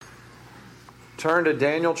turn to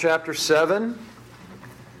Daniel chapter 7.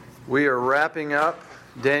 We are wrapping up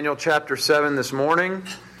Daniel chapter 7 this morning.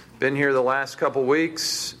 Been here the last couple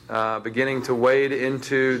weeks, beginning to wade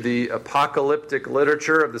into the apocalyptic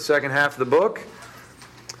literature of the second half of the book.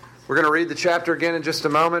 We're going to read the chapter again in just a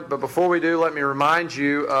moment, but before we do, let me remind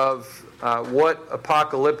you of what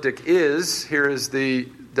apocalyptic is. Here is the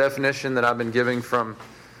definition that I've been giving from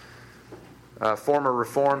former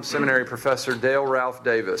Reformed Seminary professor Dale Ralph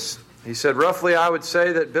Davis. He said, roughly, I would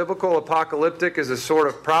say that biblical apocalyptic is a sort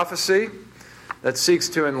of prophecy that seeks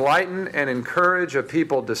to enlighten and encourage a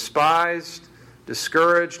people despised,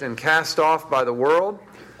 discouraged, and cast off by the world.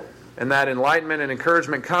 And that enlightenment and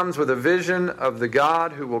encouragement comes with a vision of the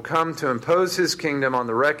God who will come to impose His kingdom on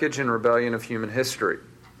the wreckage and rebellion of human history.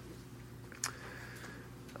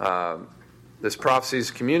 This prophecy is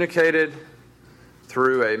communicated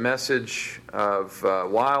through a message of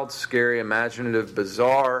wild, scary, imaginative,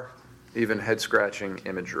 bizarre, even head-scratching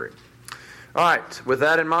imagery. All right, with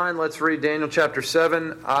that in mind, let's read Daniel chapter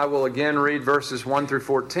 7. I will again read verses 1 through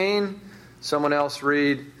 14. Someone else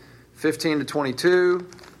read 15 to 22.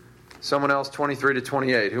 Someone else 23 to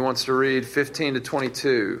 28. Who wants to read 15 to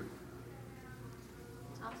 22?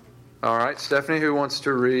 All right, Stephanie, who wants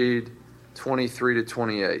to read 23 to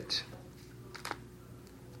 28?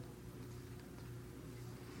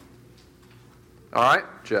 All right,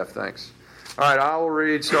 Jeff, thanks. All right, I will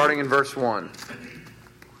read starting in verse 1.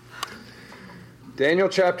 Daniel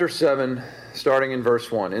chapter 7, starting in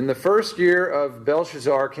verse 1. In the first year of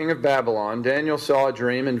Belshazzar, king of Babylon, Daniel saw a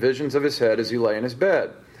dream and visions of his head as he lay in his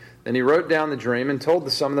bed. Then he wrote down the dream and told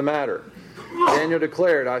the sum of the matter. Daniel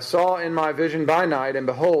declared, I saw in my vision by night, and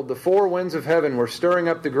behold, the four winds of heaven were stirring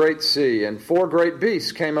up the great sea, and four great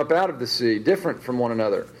beasts came up out of the sea, different from one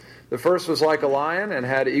another. The first was like a lion and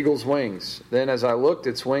had eagle's wings. Then as I looked,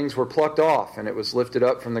 its wings were plucked off, and it was lifted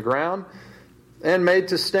up from the ground and made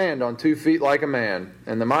to stand on 2 feet like a man,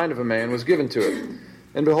 and the mind of a man was given to it.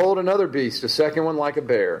 And behold, another beast, a second one like a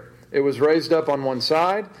bear. It was raised up on one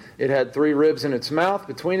side. It had 3 ribs in its mouth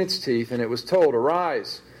between its teeth, and it was told,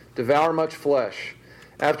 Arise, devour much flesh.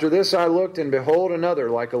 After this I looked, and behold, another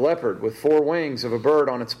like a leopard with 4 wings of a bird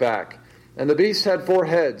on its back. And the beast had 4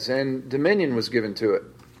 heads, and dominion was given to it.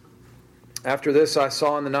 After this I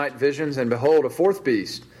saw in the night visions, and behold, a 4th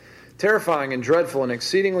beast, terrifying and dreadful and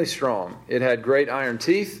exceedingly strong. It had great iron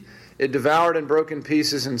teeth. It devoured and broke in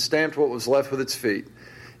pieces and stamped what was left with its feet.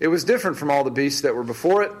 It was different from all the beasts that were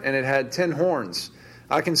before it, and it had 10 horns.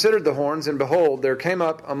 I considered the horns, and behold, there came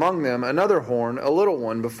up among them another horn, a little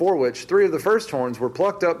one, before which 3 of the first horns were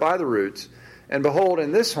plucked up by the roots. And behold,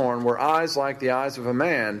 in this horn were eyes like the eyes of a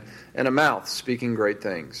man, and a mouth speaking great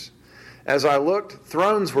things. As I looked,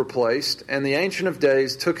 thrones were placed, and the Ancient of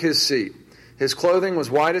Days took his seat. His clothing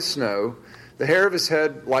was white as snow, the hair of his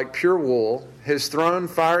head like pure wool, his throne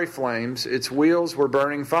fiery flames, its wheels were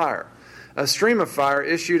burning fire. A stream of fire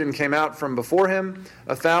issued and came out from before him.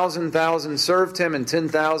 1,000,000 served him, and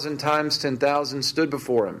 10,000 times 10,000 stood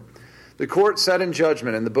before him. The court sat in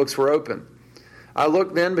judgment, and the books were open. I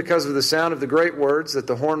looked then because of the sound of the great words that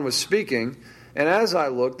the horn was speaking, and as I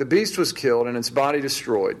looked, the beast was killed and its body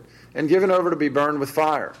destroyed, and given over to be burned with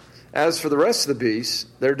fire. As for the rest of the beasts,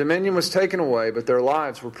 their dominion was taken away, but their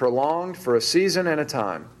lives were prolonged for a season and a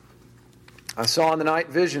time. I saw in the night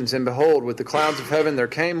visions, and behold, with the clouds of heaven there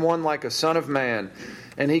came one like a son of man.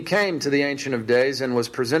 And he came to the Ancient of Days, and was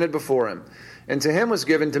presented before him. And to him was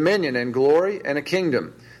given dominion and glory and a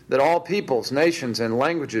kingdom, that all peoples, nations, and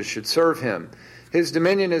languages should serve him. His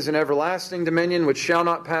dominion is an everlasting dominion which shall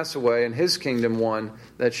not pass away, and his kingdom one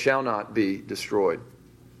that shall not be destroyed.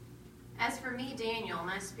 As for me, Daniel,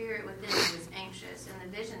 my spirit within me was anxious, and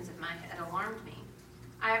the visions of my head alarmed me.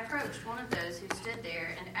 I approached one of those who stood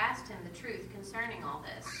there and asked him the truth concerning all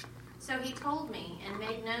this. So he told me and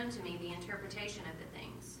made known to me the interpretation of the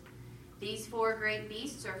things. These 4 great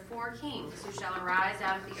beasts are 4 kings who shall arise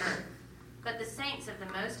out of the earth. But the saints of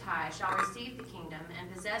the Most High shall receive the kingdom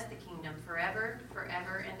and possess the kingdom forever,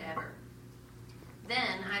 forever, and ever.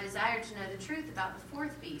 Then I desired to know the truth about the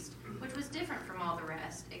 4th beast, which was different from all the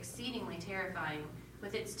rest, exceedingly terrifying,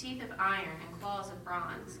 with its teeth of iron and claws of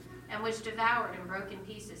bronze, and which devoured and broke in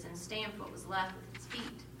pieces and stamped what was left with its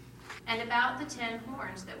feet. And about the 10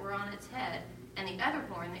 horns that were on its head, and the other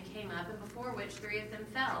horn that came up, and before which 3 of them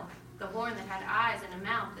fell, the horn that had eyes and a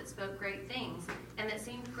mouth that spoke great things, and that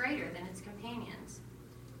seemed greater than its companions.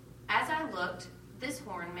 As I looked, this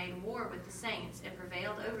horn made war with the saints and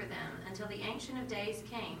prevailed over them until the Ancient of Days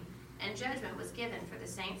came, and judgment was given for the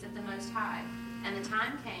saints of the Most High, and the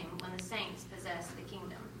time came when the saints possessed the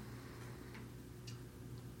kingdom.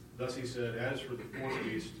 Thus he said, As for the 4th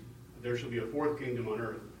beast, there shall be a 4th kingdom on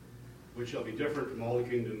earth, which shall be different from all the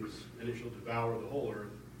kingdoms, and it shall devour the whole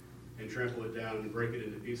earth, and trample it down, and break it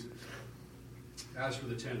into pieces. As for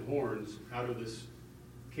the 10 horns, out of this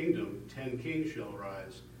kingdom 10 kings shall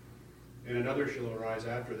arise, and another shall arise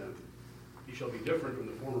after them. He shall be different from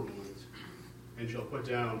the former ones, and shall put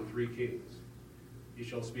down 3 kings. He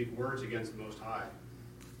shall speak words against the Most High,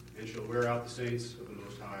 and shall wear out the saints of the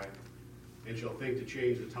Most High, and shall think to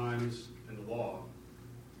change the times and the law.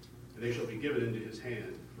 And they shall be given into his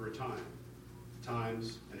hand for a time,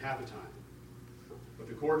 times, and half a time. But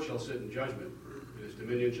the court shall sit in judgment, and his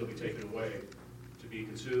dominion shall be taken away, to be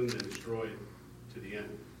consumed and destroyed to the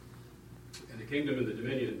end. And the kingdom and the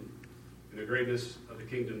dominion and the greatness of the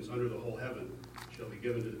kingdoms under the whole heaven shall be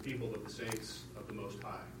given to the people of the saints of the Most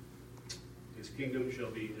High. His kingdom shall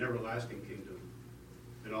be an everlasting kingdom,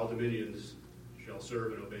 and all dominions shall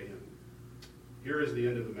serve and obey him. Here is the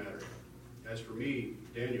end of the matter. As for me,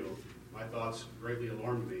 Daniel, my thoughts greatly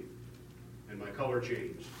alarmed me, and my color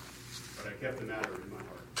changed, but I kept the matter in my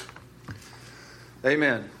heart.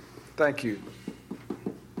 Amen. Thank you.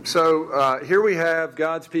 So here we have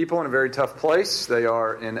God's people in a very tough place. They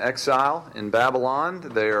are in exile in Babylon.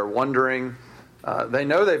 They are wondering, they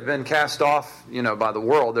know they've been cast off, by the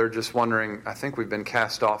world. They're just wondering, I think we've been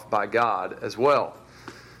cast off by God as well.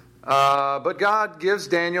 But God gives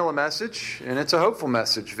Daniel a message, and it's a hopeful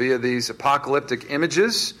message via these apocalyptic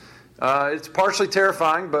images. It's partially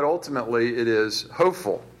terrifying, but ultimately it is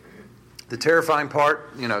hopeful. The terrifying part,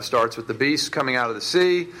 starts with the beast coming out of the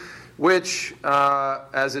sea, which,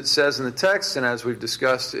 as it says in the text, and as we've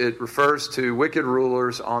discussed, it refers to wicked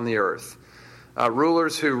rulers on the earth.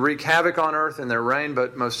 Rulers who wreak havoc on earth in their reign,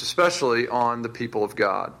 but most especially on the people of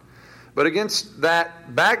God. But against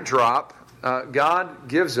that backdrop, God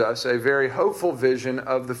gives us a very hopeful vision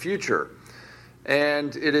of the future.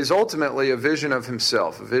 And it is ultimately a vision of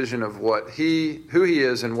himself, a vision of who he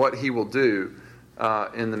is and what he will do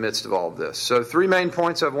in the midst of all of this. So 3 main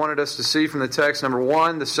points I've wanted us to see from the text. Number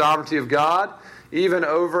 1, the sovereignty of God, even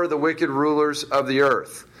over the wicked rulers of the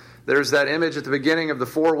earth. There's that image at the beginning of the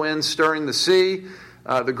 4 winds stirring the sea.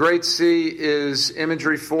 The great sea is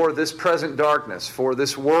imagery for this present darkness, for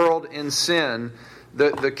this world in sin,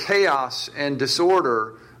 the chaos and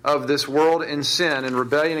disorder of this world in sin and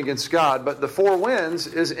rebellion against God. But the 4 winds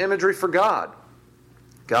is imagery for God.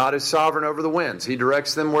 God is sovereign over the winds. He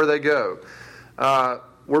directs them where they go.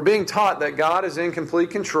 We're being taught that God is in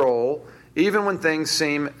complete control even when things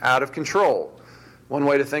seem out of control. One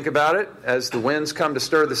way to think about it, as the winds come to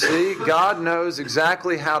stir the sea, God knows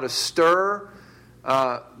exactly how to stir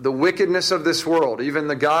the wickedness of this world, even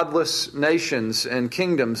the godless nations and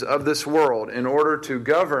kingdoms of this world, in order to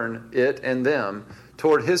govern it and them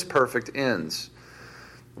toward his perfect ends.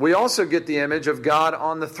 We also get the image of God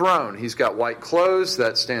on the throne. He's got white clothes,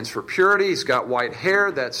 that stands for purity. He's got white hair,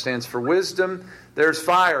 that stands for wisdom. There's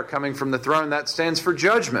fire coming from the throne, that stands for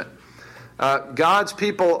judgment. God's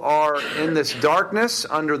people are in this darkness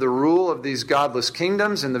under the rule of these godless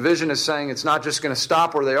kingdoms, and the vision is saying it's not just going to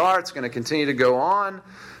stop where they are, it's going to continue to go on.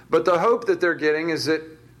 But the hope that they're getting is that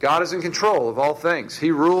God is in control of all things. He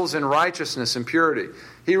rules in righteousness and purity.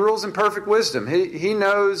 He rules in perfect wisdom. He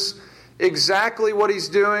knows exactly what he's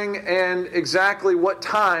doing and exactly what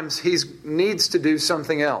times he needs to do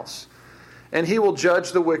something else. And he will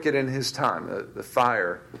judge the wicked in his time, the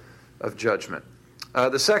fire of judgment.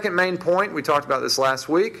 The second main point, we talked about this last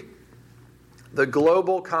week, the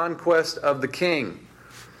global conquest of the king.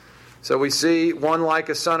 So we see one like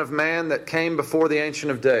a son of man that came before the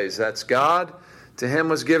Ancient of Days. That's God. To him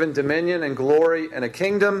was given dominion and glory and a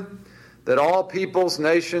kingdom that all peoples,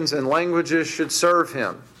 nations, and languages should serve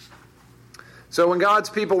him. So when God's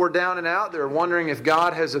people were down and out, they were wondering if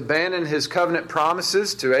God has abandoned his covenant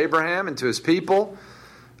promises to Abraham and to his people.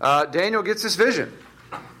 Daniel gets this vision.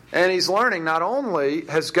 And he's learning not only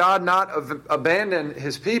has God not abandoned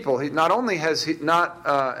his people, not only has he not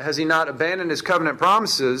abandoned his covenant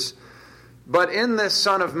promises, but in this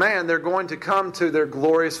Son of Man, they're going to come to their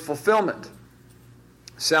glorious fulfillment.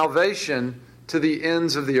 Salvation to the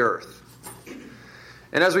ends of the earth.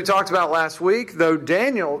 And as we talked about last week, though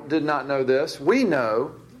Daniel did not know this, we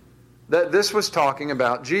know that this was talking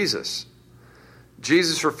about Jesus.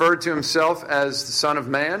 Jesus referred to himself as the Son of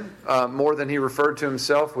Man more than he referred to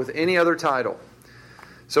himself with any other title.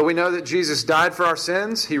 So we know that Jesus died for our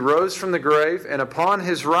sins, he rose from the grave, and upon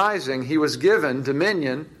his rising he was given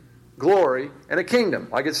dominion, glory, and a kingdom,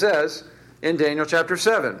 like it says in Daniel chapter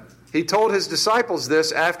 7. He told his disciples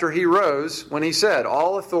this after he rose when he said,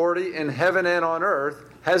 "All authority in heaven and on earth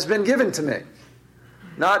has been given to me."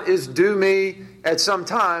 Not is due me at some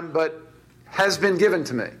time, but has been given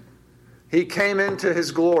to me. He came into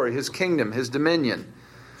his glory, his kingdom, his dominion.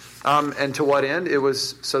 And to what end? It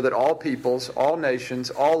was so that all peoples, all nations,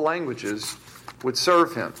 all languages would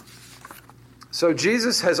serve him. So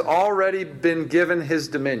Jesus has already been given his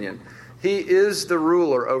dominion. He is the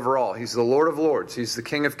ruler over all. He's the Lord of lords. He's the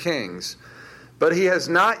King of kings. But he has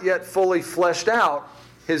not yet fully fleshed out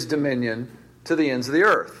his dominion to the ends of the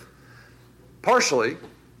earth. Partially,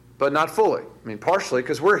 but not fully. I mean, partially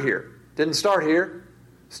because we're here. Didn't start here.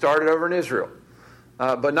 Started over in Israel.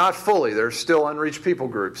 But not fully. There's still unreached people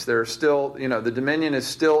groups. There's still, the dominion is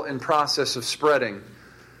still in process of spreading.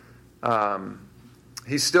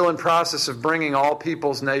 He's still in process of bringing all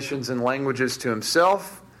peoples, nations, and languages to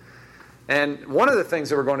himself. And one of the things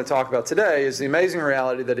that we're going to talk about today is the amazing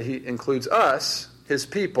reality that he includes us, his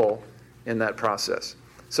people, in that process.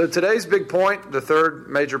 So today's big point, the third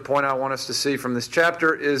major point I want us to see from this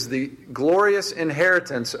chapter, is the glorious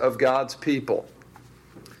inheritance of God's people.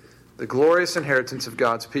 The glorious inheritance of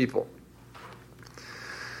God's people.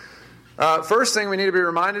 First thing, we need to be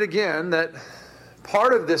reminded again that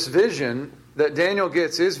part of this vision that Daniel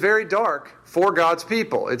gets is very dark for God's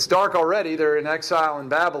people. It's dark already. They're in exile in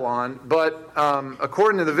Babylon. But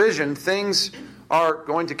according to the vision, things are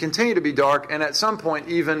going to continue to be dark and at some point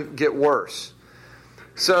even get worse.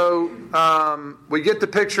 So we get the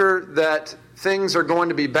picture that things are going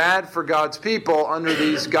to be bad for God's people under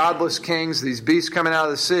these godless kings, these beasts coming out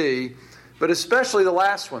of the sea. But especially the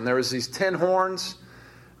last one. There was these 10 horns.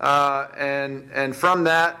 And from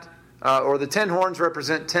that, or the 10 horns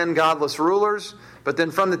represent 10 godless rulers. But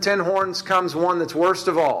then from the 10 horns comes one that's worst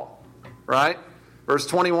of all. Right? Verse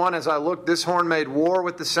 21, as I looked, this horn made war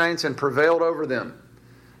with the saints and prevailed over them.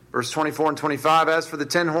 Verse 24 and 25, as for the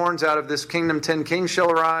 10 horns, out of this kingdom 10 kings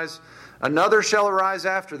shall arise. Another shall arise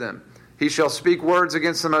after them. He shall speak words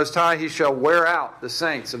against the Most High. He shall wear out the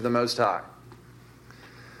saints of the Most High.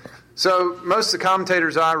 So most of the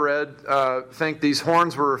commentators I read think these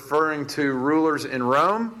horns were referring to rulers in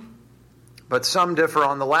Rome. But some differ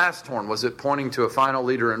on the last horn. Was it pointing to a final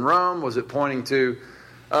leader in Rome? Was it pointing to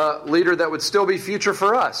a leader that would still be future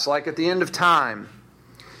for us, like at the end of time?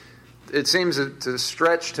 It seems to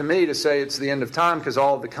stretch to me to say it's the end of time because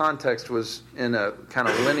all of the context was in a kind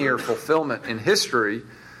of linear fulfillment in history.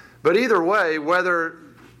 But either way, whether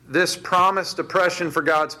this promised oppression for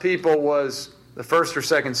God's people was the 1st or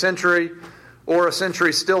 2nd century or a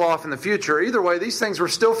century still off in the future, either way, these things were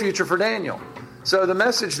still future for Daniel. So the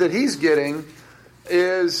message that he's getting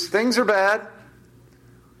is things are bad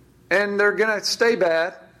and they're going to stay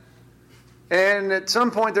bad and at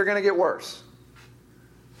some point they're going to get worse.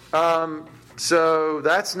 So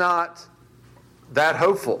that's not that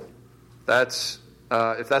hopeful. That's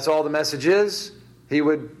if that's all the message is, he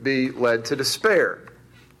would be led to despair.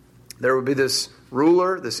 There would be this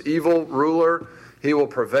ruler, this evil ruler. He will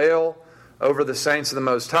prevail over the saints of the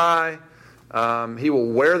Most High. He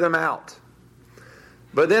will wear them out.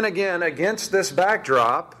 But then again, against this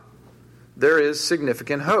backdrop, there is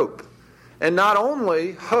significant hope. And not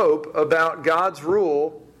only hope about God's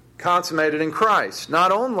rule consummated in Christ,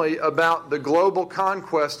 not only about the global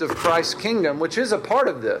conquest of Christ's kingdom, which is a part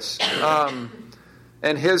of this,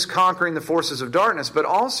 and his conquering the forces of darkness, but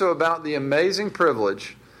also about the amazing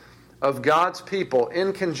privilege of God's people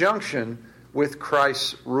in conjunction with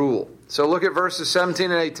Christ's rule. So look at verses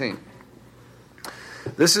 17 and 18.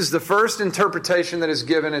 This is the first interpretation that is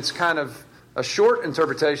given. It's kind of a short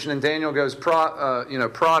interpretation, and Daniel goes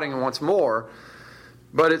prodding and wants more.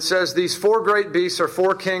 But it says, these 4 great beasts are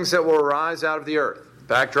 4 kings that will arise out of the earth.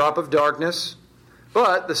 Backdrop of darkness.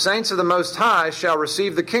 But the saints of the Most High shall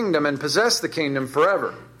receive the kingdom and possess the kingdom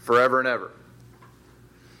forever, forever and ever.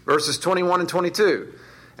 Verses 21 and 22.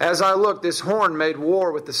 As I looked, this horn made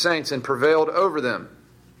war with the saints and prevailed over them.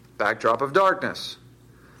 Backdrop of darkness.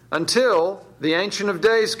 Until the Ancient of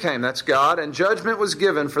Days came, that's God, and judgment was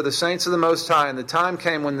given for the saints of the Most High, and the time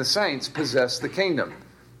came when the saints possessed the kingdom.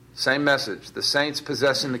 Same message, the saints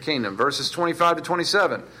possessing the kingdom. Verses 25 to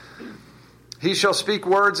 27. He shall speak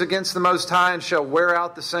words against the Most High and shall wear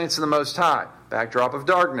out the saints of the Most High. Backdrop of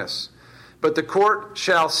darkness. But the court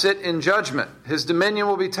shall sit in judgment. His dominion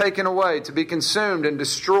will be taken away to be consumed and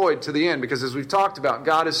destroyed to the end. Because as we've talked about,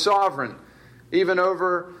 God is sovereign, even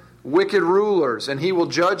over wicked rulers, and he will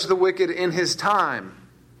judge the wicked in his time.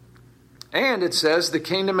 And it says, the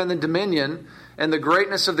kingdom and the dominion and the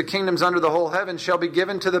greatness of the kingdoms under the whole heaven shall be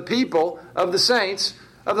given to the people of the saints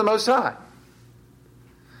of the Most High.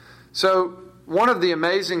 So, one of the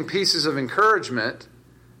amazing pieces of encouragement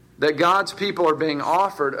that God's people are being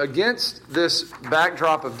offered against this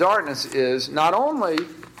backdrop of darkness is, not only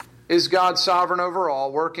is God sovereign over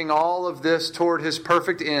all, working all of this toward his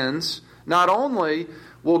perfect ends, not only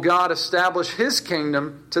will God establish his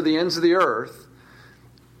kingdom to the ends of the earth,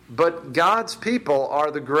 But God's people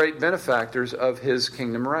are the great benefactors of his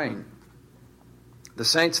kingdom reign. The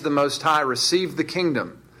saints of the Most High receive the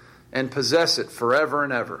kingdom and possess it forever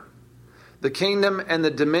and ever. The kingdom and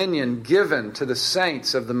the dominion given to the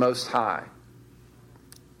saints of the Most High.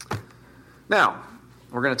 Now,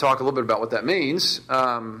 we're going to talk a little bit about what that means.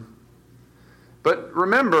 But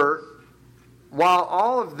remember, while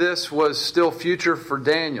all of this was still future for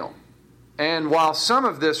Daniel, and while some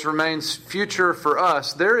of this remains future for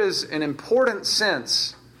us, there is an important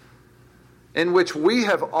sense in which we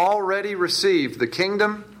have already received the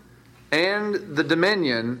kingdom and the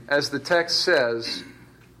dominion, as the text says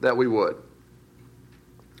that we would.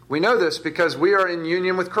 We know this because we are in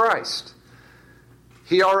union with Christ.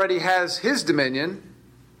 He already has his dominion.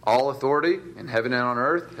 All authority in heaven and on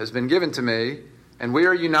earth has been given to me, and we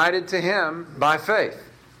are united to him by faith.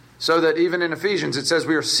 So that even in Ephesians it says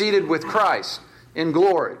we are seated with Christ in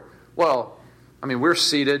glory. Well, we're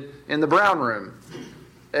seated in the brown room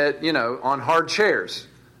on hard chairs.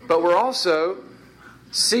 But we're also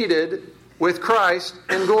seated with Christ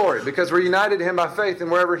in glory because we're united to him by faith,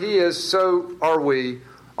 and wherever he is, so are we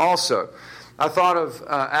also. I thought of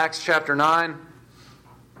Acts chapter 9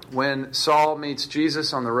 when Saul meets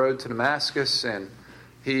Jesus on the road to Damascus, and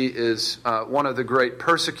he is one of the great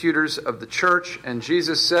persecutors of the church. And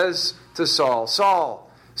Jesus says to Saul,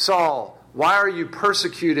 Saul, Saul, why are you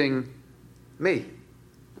persecuting me?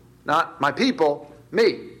 Not my people,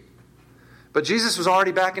 me. But Jesus was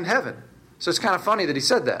already back in heaven. So it's kind of funny that he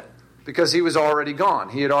said that, because he was already gone.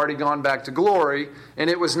 He had already gone back to glory. And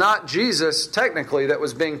it was not Jesus, technically, that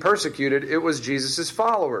was being persecuted. It was Jesus'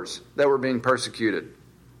 followers that were being persecuted.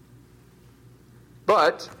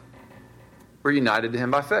 But we're united to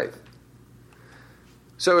him by faith.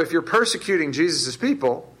 So if you're persecuting Jesus'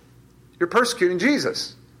 people, you're persecuting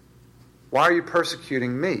Jesus. Why are you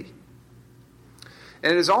persecuting me?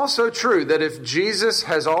 And it is also true that if Jesus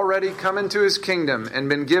has already come into his kingdom and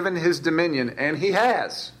been given his dominion, and he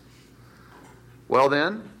has, well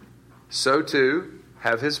then, so too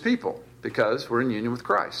have his people, because we're in union with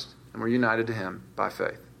Christ and we're united to him by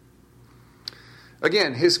faith.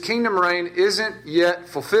 Again, his kingdom reign isn't yet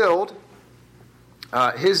fulfilled.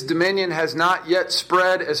 His dominion has not yet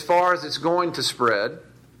spread as far as it's going to spread,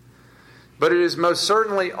 but it is most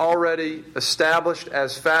certainly already established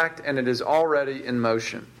as fact, and it is already in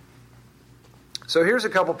motion. So here's a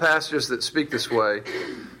couple passages that speak this way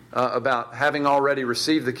about having already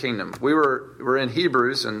received the kingdom. We were in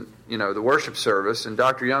Hebrews, and the worship service, and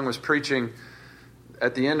Dr. Young was preaching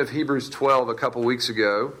at the end of Hebrews 12 a couple weeks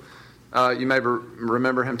ago. You may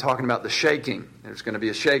remember him talking about the shaking. There's going to be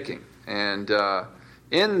a shaking. And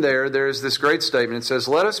in there's this great statement. It says,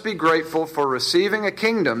 "Let us be grateful for receiving a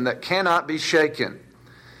kingdom that cannot be shaken.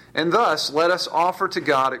 And thus, let us offer to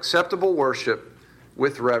God acceptable worship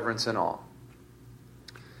with reverence and awe."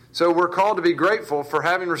 So we're called to be grateful for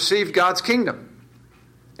having received God's kingdom.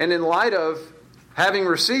 And in light of having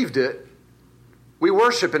received it, we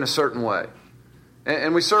worship in a certain way.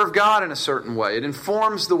 And we serve God in a certain way. It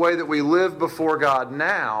informs the way that we live before God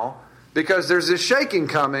now, because there's this shaking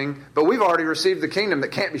coming, but we've already received the kingdom that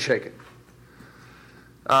can't be shaken.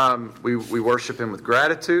 We worship him with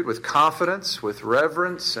gratitude, with confidence, with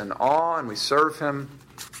reverence and awe, and we serve him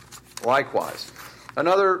likewise.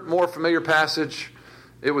 Another more familiar passage,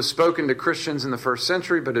 it was spoken to Christians in the first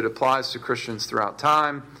century, but it applies to Christians throughout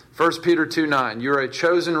time. 1 Peter 2:9, "You are a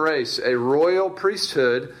chosen race, a royal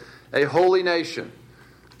priesthood, a holy nation."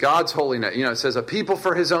 God's holy nation. It says a people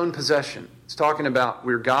for his own possession. It's talking about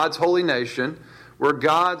we're God's holy nation. We're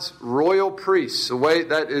God's royal priests. A way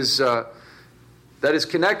that is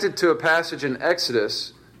connected to a passage in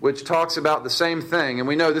Exodus which talks about the same thing. And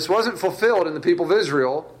we know this wasn't fulfilled in the people of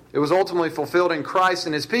Israel. It was ultimately fulfilled in Christ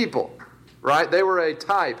and his people. Right? They were a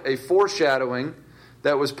type, a foreshadowing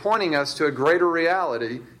that was pointing us to a greater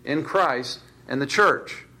reality in Christ and the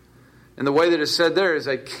church. And the way that it's said there is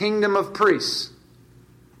a kingdom of priests.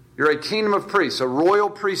 You're a kingdom of priests, a royal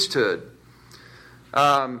priesthood.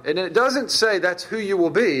 And it doesn't say that's who you will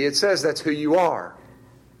be. It says that's who you are.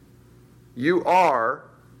 You are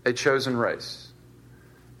a chosen race,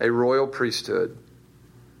 a royal priesthood,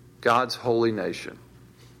 God's holy nation.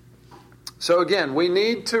 So again, we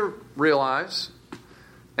need to realize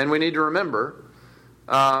and we need to remember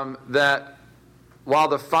that while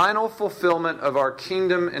the final fulfillment of our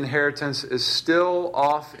kingdom inheritance is still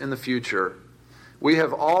off in the future, we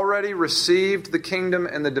have already received the kingdom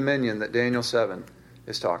and the dominion that Daniel 7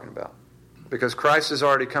 is talking about. Because Christ has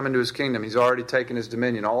already come into his kingdom. He's already taken his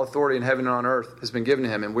dominion. All authority in heaven and on earth has been given to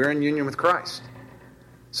him, and we're in union with Christ.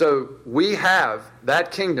 So we have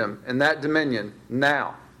that kingdom and that dominion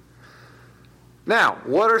now. Now,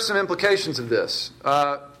 what are some implications of this?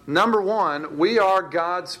 Number one, we are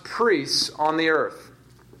God's priests on the earth.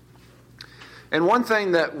 And one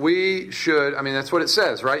thing that we should, that's what it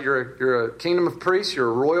says, right? You're a kingdom of priests, you're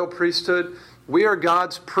a royal priesthood. We are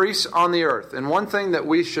God's priests on the earth. And one thing that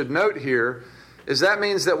we should note here is that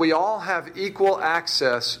means that we all have equal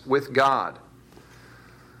access with God.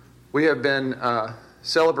 We have been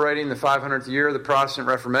celebrating the 500th year of the Protestant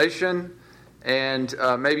Reformation. And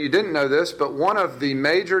maybe you didn't know this, but one of the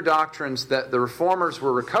major doctrines that the Reformers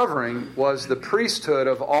were recovering was the priesthood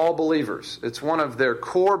of all believers. It's one of their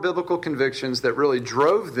core biblical convictions that really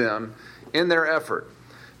drove them in their effort.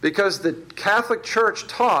 Because the Catholic Church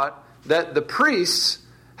taught that the priests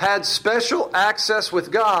had special access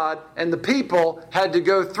with God, and the people had to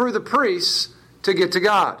go through the priests to get to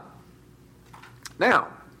God. Now,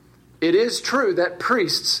 it is true that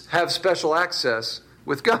priests have special access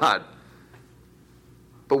with God.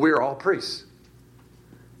 But we are all priests.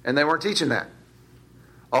 And they weren't teaching that.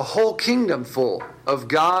 A whole kingdom full of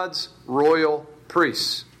God's royal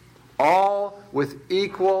priests. All with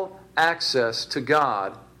equal access to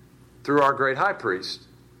God through our great high priest,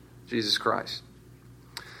 Jesus Christ.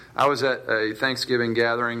 I was at a Thanksgiving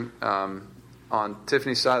gathering on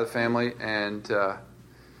Tiffany's side of the family, and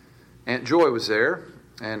Aunt Joy was there.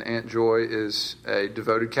 And Aunt Joy is a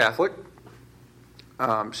devoted Catholic.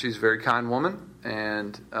 She's a very kind woman.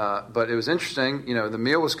 But it was interesting, the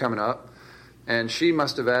meal was coming up, and she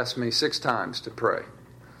must have asked me 6 times to pray.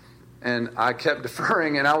 And I kept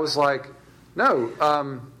deferring, and I was like, no,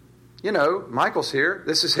 Michael's here.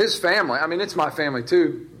 This is his family. It's my family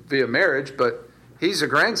too, via marriage, but he's a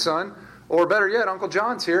grandson. Or better yet, Uncle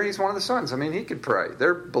John's here. He's one of the sons. He could pray.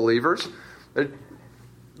 They're believers. The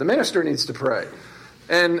minister needs to pray.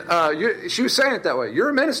 And she was saying it that way. You're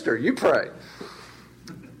a minister. You pray.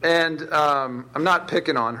 And I'm not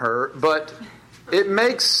picking on her, but it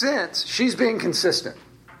makes sense. She's being consistent,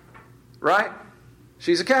 right?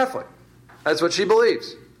 She's a Catholic. That's what she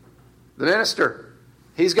believes. The minister,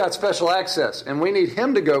 he's got special access, and we need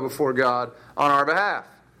him to go before God on our behalf.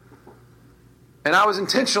 And I was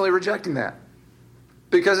intentionally rejecting that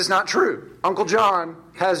because it's not true. Uncle John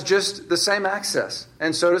has just the same access,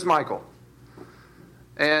 and so does Michael.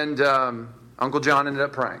 And Uncle John ended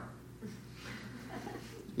up praying.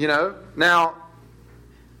 Now,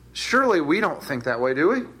 surely we don't think that way, do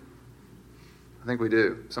we? I think we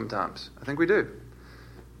do sometimes. I think we do.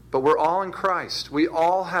 But we're all in Christ. We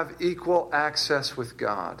all have equal access with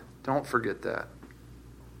God. Don't forget that.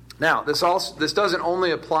 Now, this doesn't only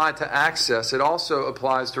apply to access, it also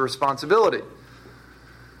applies to responsibility.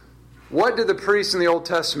 What did the priests in the Old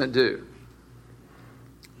Testament do?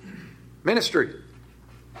 Ministry.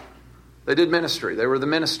 They did ministry. They were the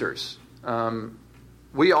ministers.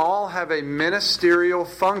 We all have a ministerial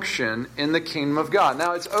function in the kingdom of God.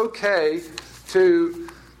 Now, it's okay to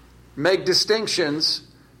make distinctions,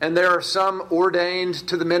 and there are some ordained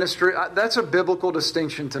to the ministry. That's a biblical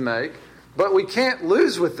distinction to make. But we can't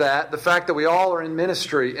lose with that the fact that we all are in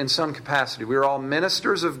ministry in some capacity. We are all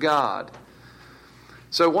ministers of God.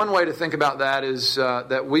 So one way to think about that is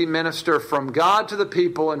that we minister from God to the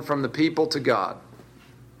people and from the people to God.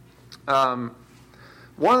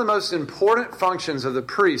 One of the most important functions of the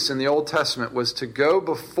priests in the Old Testament was to go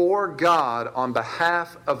before God on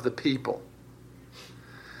behalf of the people.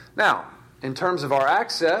 Now, in terms of our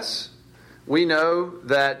access, we know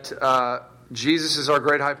that Jesus is our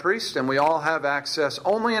great high priest, and we all have access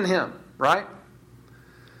only in him, right?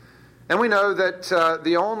 And we know that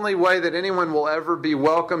the only way that anyone will ever be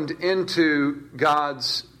welcomed into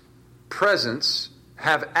God's presence,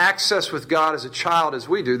 have access with God as a child as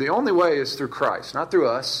we do, the only way is through Christ, not through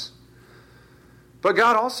us. But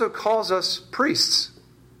God also calls us priests.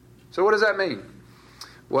 So what does that mean?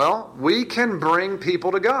 Well, we can bring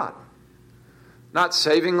people to God. Not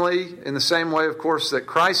savingly in the same way, of course, that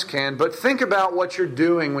Christ can, but think about what you're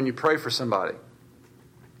doing when you pray for somebody.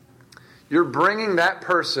 You're bringing that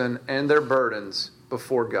person and their burdens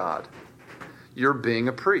before God. You're being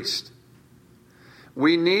a priest.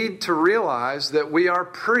 We need to realize that we are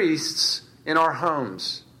priests in our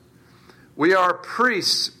homes. We are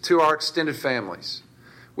priests to our extended families.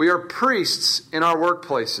 We are priests in our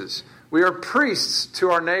workplaces. We are priests to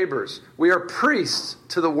our neighbors. We are priests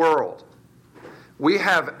to the world. We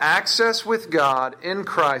have access with God in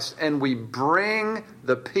Christ, and we bring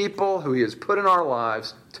the people who He has put in our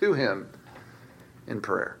lives to Him in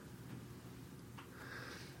prayer.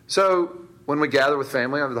 So, when we gather with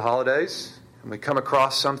family over the holidays, and we come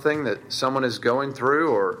across something that someone is going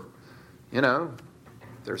through, or,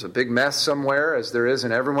 there's a big mess somewhere, as there is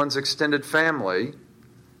in everyone's extended family,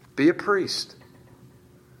 be a priest.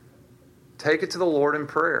 take it to the Lord in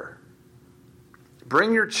prayer.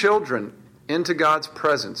 Bring your children into God's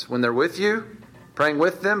presence when they're with you, praying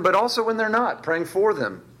with them, but also when they're not, praying for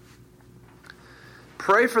them.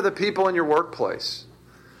 Pray for the people in your workplace.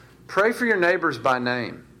 Pray for your neighbors by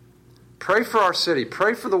name. Pray for our city.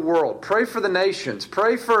 Pray for the world. Pray for the nations.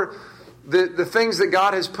 Pray for the things that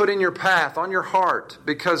God has put in your path, on your heart,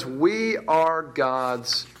 because we are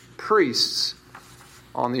God's priests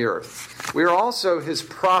on the earth. We are also His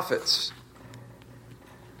prophets.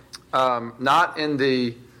 Not in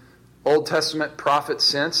the Old Testament prophet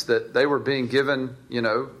sense that they were being given,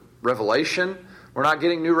 revelation. We're not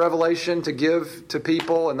getting new revelation to give to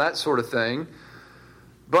people and that sort of thing.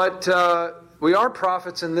 But we are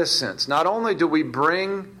prophets in this sense. Not only do we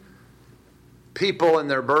bring people and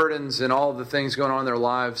their burdens and all the things going on in their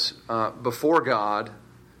lives before God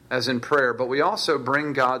as in prayer, but we also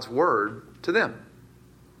bring God's word to them.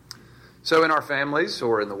 So in our families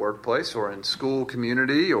or in the workplace or in school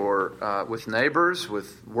community or with neighbors,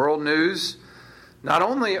 with world news, not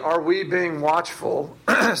only are we being watchful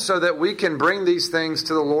so that we can bring these things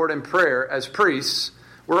to the Lord in prayer as priests,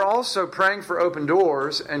 we're also praying for open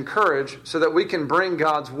doors and courage so that we can bring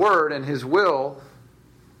God's word and His will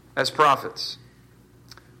as prophets.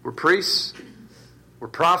 We're priests, we're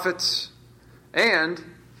prophets, and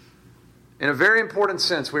in a very important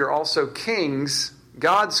sense, we are also kings,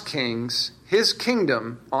 God's kings, His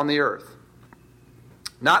kingdom on the earth.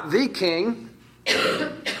 Not the king,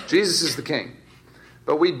 Jesus is the king.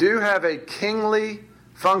 But we do have a kingly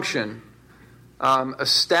function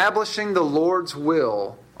establishing the Lord's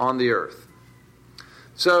will on the earth.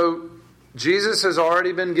 So Jesus has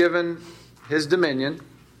already been given His dominion.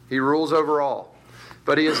 He rules over all.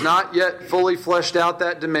 But He has not yet fully fleshed out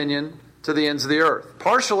that dominion to the ends of the earth.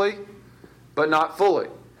 Partially, but not fully.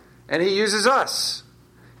 And He uses us.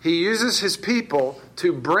 He uses His people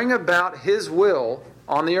to bring about His will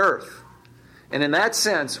on the earth. And in that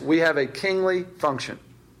sense, we have a kingly function.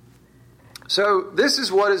 So this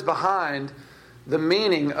is what is behind the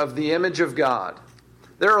meaning of the image of God.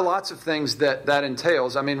 There are lots of things that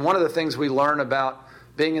entails. I mean, one of the things we learn about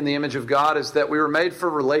being in the image of God is that we were made for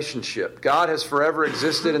relationship. God has forever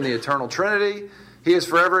existed in the eternal Trinity. He has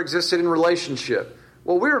forever existed in relationship.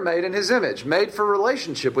 Well, we were made in His image, made for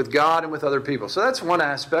relationship with God and with other people. So that's one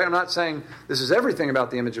aspect. I'm not saying this is everything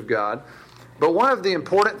about the image of God. But one of the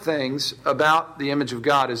important things about the image of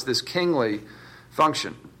God is this kingly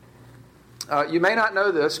function. You may not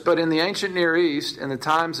know this, but in the ancient Near East, in the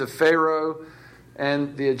times of Pharaoh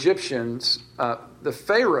and the Egyptians, the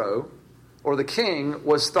Pharaoh, or the king,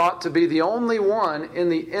 was thought to be the only one in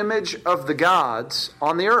the image of the gods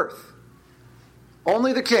on the earth.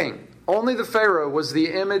 Only the king, only the Pharaoh was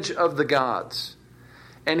the image of the gods.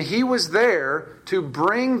 And he was there to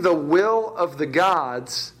bring the will of the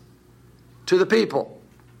gods to the people,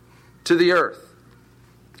 to the earth.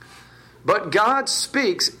 But God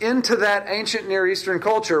speaks into that ancient Near Eastern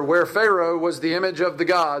culture where Pharaoh was the image of the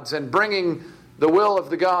gods and bringing the will of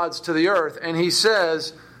the gods to the earth. And He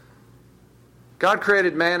says, God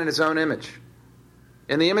created man in His own image.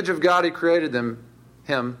 In the image of God He created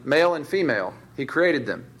him, male and female. He created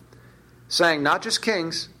them. Saying not just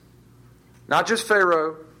kings, not just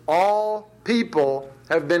Pharaoh, all people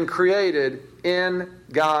have been created in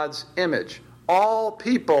God's image. All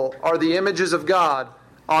people are the images of God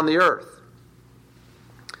on the earth.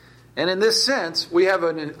 And in this sense, we have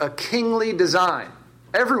a kingly design.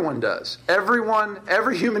 Everyone does.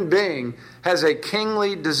 Every human being has a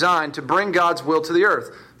kingly design to bring God's will to the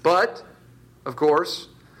earth. But, of course,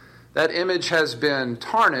 that image has been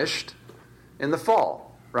tarnished in the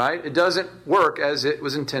fall, right? It doesn't work as it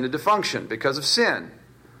was intended to function because of sin.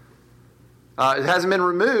 It hasn't been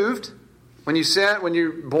removed. When you sin, when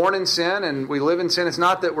you're born in sin and we live in sin, it's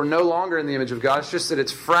not that we're no longer in the image of God. It's just that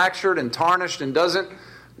it's fractured and tarnished and doesn't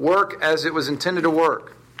work as it was intended to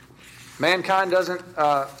work. Mankind doesn't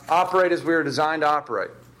operate as we were designed to operate.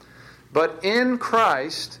 But in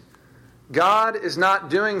Christ, God is not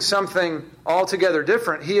doing something altogether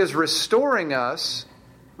different. He is restoring us,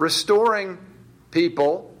 restoring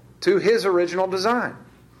people to His original design.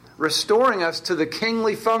 Restoring us to the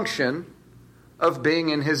kingly function of being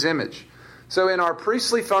in His image. So in our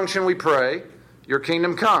priestly function we pray, your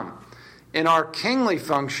kingdom come. In our kingly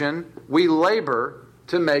function, we labor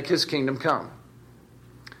to make His kingdom come.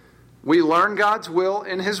 We learn God's will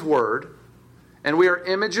in His Word, and we are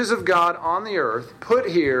images of God on the earth, put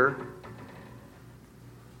here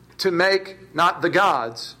to make not the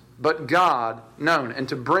gods, but God known, and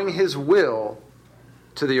to bring His will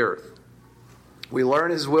to the earth. We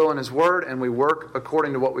learn His will in His Word, and we work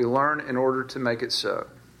according to what we learn in order to make it so.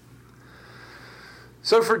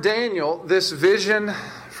 So for Daniel, this vision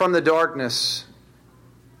from the darkness,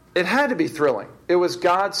 it had to be thrilling. It was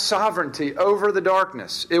God's sovereignty over the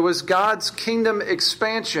darkness. It was God's kingdom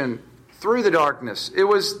expansion through the darkness. It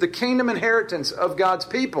was the kingdom inheritance of God's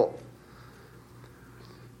people.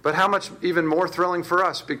 But how much even more thrilling for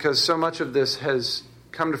us, because so much of this has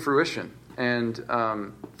come to fruition. And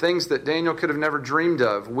things that Daniel could have never dreamed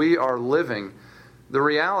of, we are living the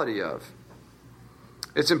reality of.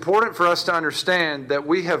 It's important for us to understand that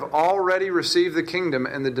we have already received the kingdom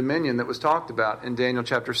and the dominion that was talked about in Daniel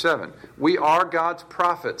chapter 7. We are God's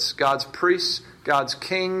prophets, God's priests, God's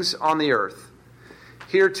kings on the earth,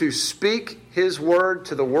 here to speak His word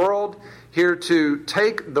to the world, here to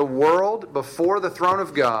take the world before the throne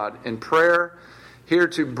of God in prayer, here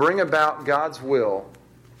to bring about God's will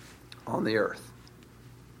on the earth.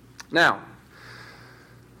 Now,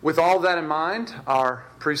 with all that in mind, our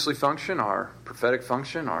priestly function, our prophetic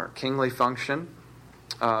function, our kingly function,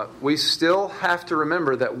 we still have to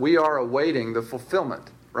remember that we are awaiting the fulfillment,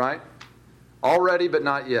 right? Already, but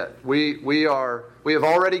not yet. We have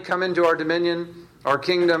already come into our dominion, our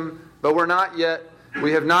kingdom, but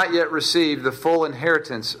we have not yet received the full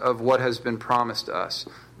inheritance of what has been promised to us.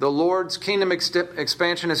 The Lord's kingdom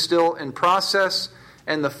expansion is still in process,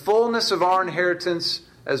 and the fullness of our inheritance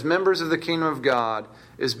as members of the kingdom of God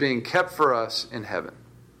is being kept for us in heaven.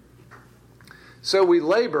 So we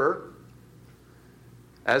labor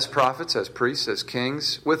as prophets, as priests, as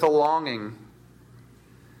kings, with a longing,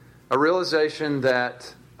 a realization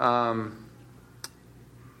that all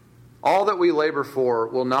that we labor for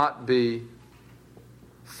will not be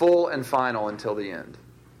full and final until the end.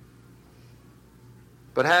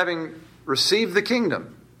 But having received the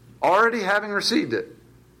kingdom, already having received it,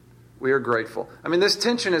 we are grateful. I mean, this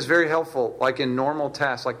tension is very helpful, like in normal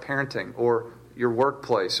tasks, like parenting or your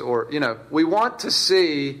workplace, or, we want to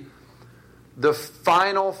see the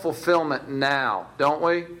final fulfillment now, don't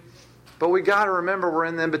we? But we got to remember we're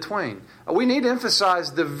in the in-between. We need to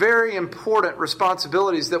emphasize the very important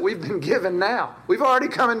responsibilities that we've been given now. We've already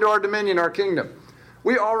come into our dominion, our kingdom.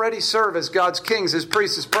 We already serve as God's kings, His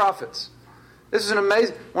priests, His prophets. This is an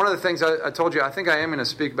amazing... One of the things I told you, I think I am going to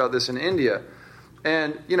speak about this in India.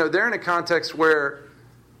 And, they're in a context where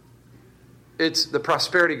it's the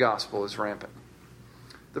prosperity gospel is rampant.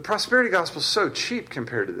 The prosperity gospel is so cheap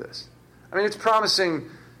compared to this. I mean, it's promising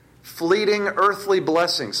fleeting earthly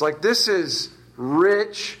blessings. Like, this is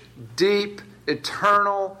rich, deep,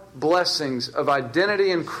 eternal blessings of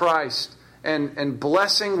identity in Christ and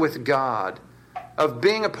blessing with God, of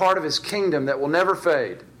being a part of His kingdom that will never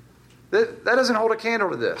fade. That doesn't hold a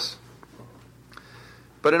candle to this.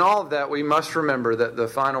 But in all of that, we must remember that the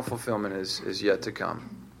final fulfillment is yet to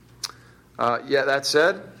come. That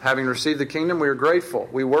said, having received the kingdom, we are grateful.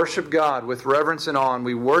 We worship God with reverence and awe, and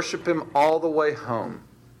we worship Him all the way home.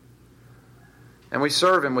 And we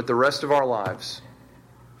serve Him with the rest of our lives,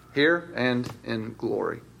 here and in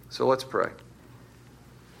glory. So let's pray.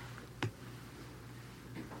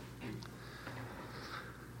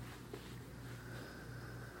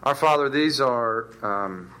 Our Father, these are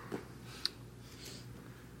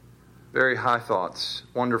very high thoughts,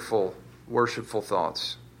 wonderful, worshipful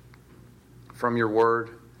thoughts from your word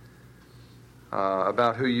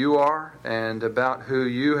about who you are and about who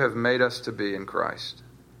you have made us to be in Christ.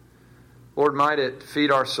 Lord, might it feed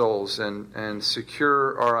our souls and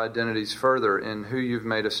secure our identities further in who you've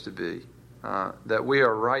made us to be, that we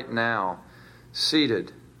are right now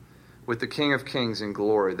seated with the King of Kings in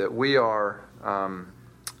glory, that we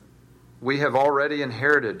have already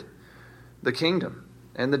inherited the kingdom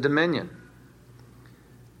and the dominion.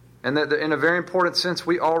 And that in a very important sense,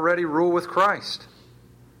 we already rule with Christ.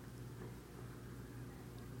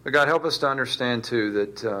 But God, help us to understand too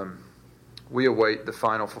that we await the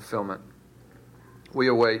final fulfillment. We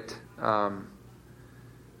await the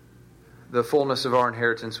fullness of our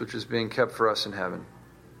inheritance, which is being kept for us in heaven.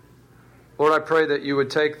 Lord, I pray that you would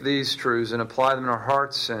take these truths and apply them in our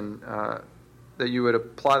hearts, and that you would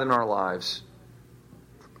apply them in our lives.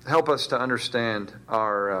 Help us to understand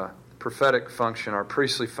our prophetic function, our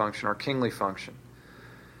priestly function, our kingly function.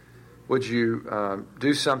 Would you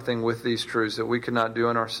do something with these truths that we could not do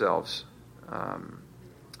in ourselves?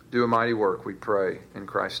 Do a mighty work, we pray, in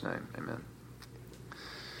Christ's name. Amen.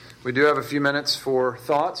 We do have a few minutes for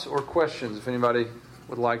thoughts or questions, if anybody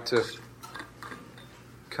would like to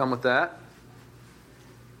come with that.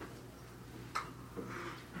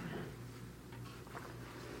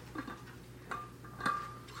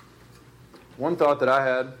 One thought that I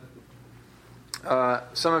had,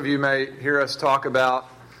 some of you may hear us talk about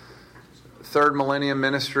third millennium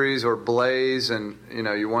ministries or Blaze, and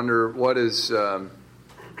you wonder what is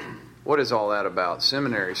what is all that about?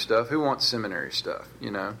 Seminary stuff? Who wants seminary stuff,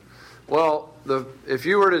 Well, if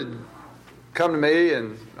you were to come to me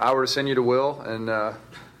and I were to send you to Will and,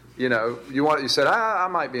 you said, I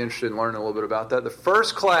might be interested in learning a little bit about that. The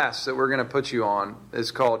first class that we're going to put you on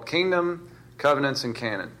is called Kingdom, Covenants, and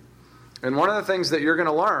Canon. And one of the things that you're going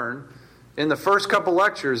to learn in the first couple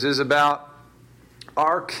lectures is about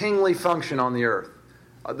our kingly function on the earth,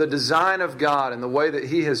 the design of God and the way that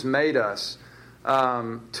He has made us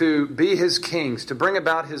to be His kings, to bring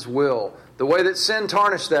about His will, the way that sin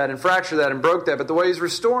tarnished that and fractured that and broke that, but the way He's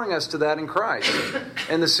restoring us to that in Christ,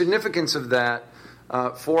 and the significance of that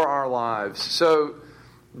for our lives. So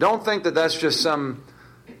don't think that that's just some,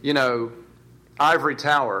 ivory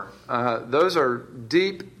tower. Those are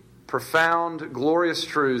deep, profound, glorious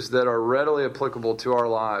truths that are readily applicable to our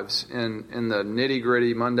lives in the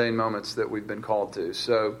nitty-gritty, mundane moments that we've been called to.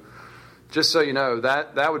 So just so you know,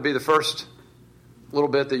 that would be the first little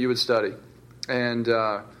bit that you would study. And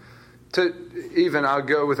I'll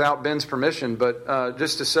go without Ben's permission, but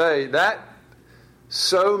just to say that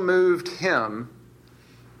so moved him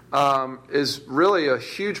is really a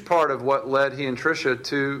huge part of what led he and Tricia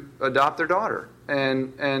to adopt their daughter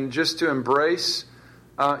and just to embrace,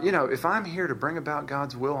 if I'm here to bring about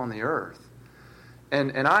God's will on the earth,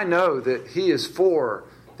 and I know that He is for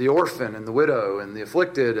the orphan and the widow and the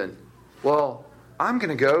afflicted, and I'm going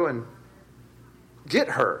to go and get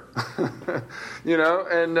her,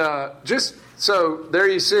 and just so there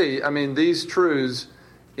you see, these truths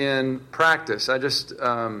in practice, that's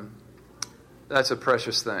a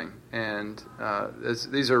precious thing. And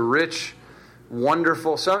these are rich,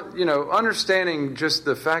 wonderful, understanding just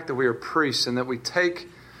the fact that we are priests and that we take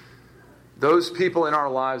those people in our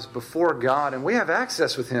lives before God and we have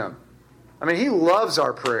access with Him. He loves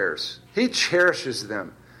our prayers. He cherishes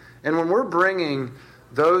them. And when we're bringing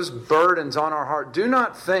those burdens on our heart, do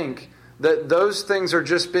not think that those things are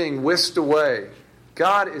just being whisked away.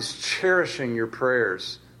 God is cherishing your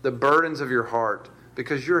prayers, the burdens of your heart,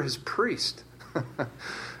 because you're His priest.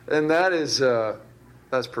 And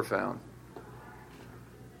that's profound.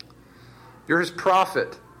 You're His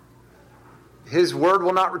prophet. His word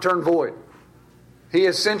will not return void. He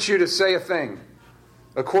has sent you to say a thing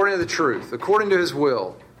according to the truth, according to His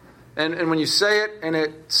will. And when you say it and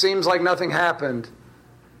it seems like nothing happened,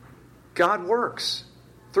 God works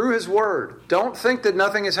through His word. Don't think that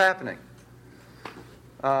nothing is happening.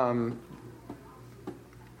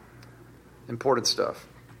 Important stuff.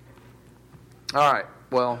 All right.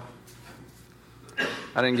 Well,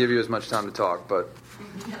 I didn't give you as much time to talk, but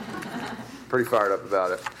pretty fired up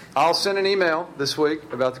about it. I'll send an email this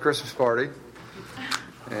week about the Christmas party,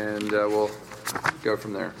 and we'll go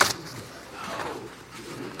from there.